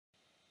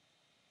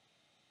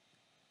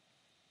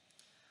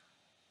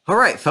All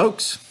right,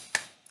 folks.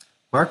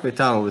 Mark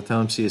McDonald with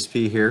Home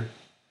CSP here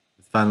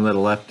with a fun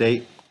little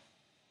update.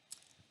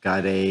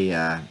 Got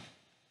a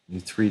new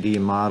 3D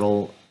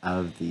model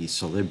of the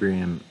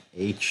Solibrium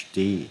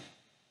HD,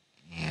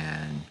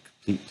 and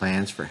complete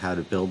plans for how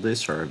to build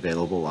this are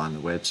available on the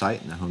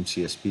website in the Home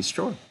CSP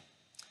store.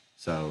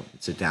 So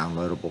it's a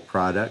downloadable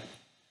product,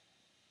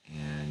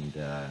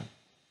 and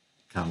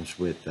comes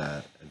with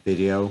a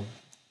video,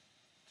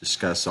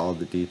 discuss all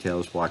the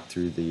details, walk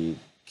through the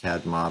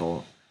CAD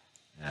model.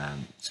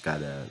 It's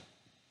got a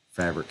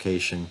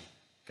fabrication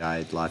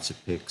guide, lots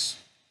of pics,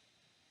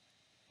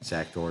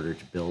 exact order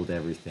to build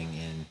everything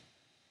in,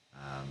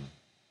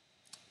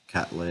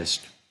 cut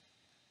list,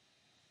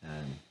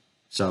 and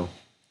so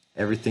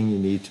everything you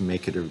need to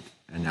make it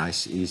a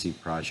nice, easy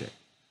project.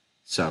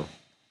 So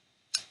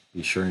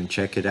be sure and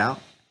check it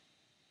out,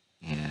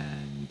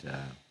 and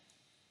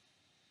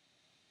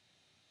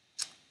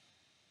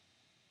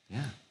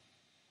yeah,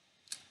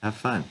 have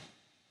fun.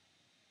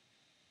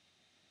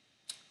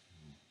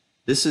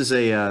 This is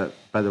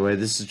by the way,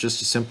 this is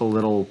just a simple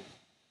little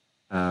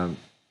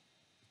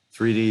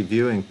 3D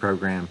viewing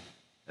program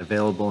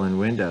available in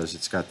Windows.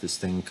 It's got this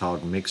thing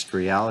called mixed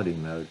reality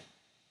mode,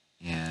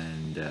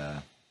 and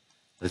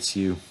lets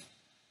you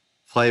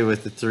play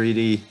with the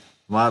 3D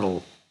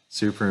model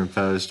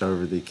superimposed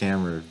over the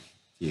camera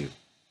view.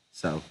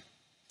 So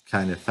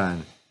kind of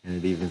fun, and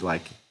it even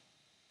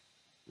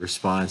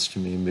responds to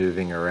me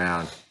moving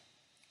around.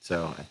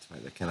 So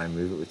can I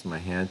move it with my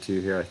hand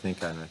too here? I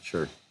think, I'm not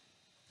sure.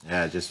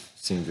 Yeah, I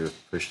just seem to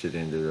have pushed it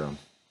into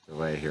the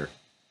way here.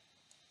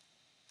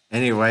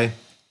 Anyway,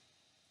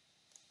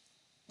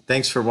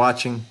 thanks for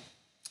watching,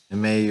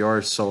 and may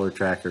your solar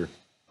tracker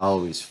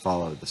always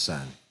follow the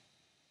sun.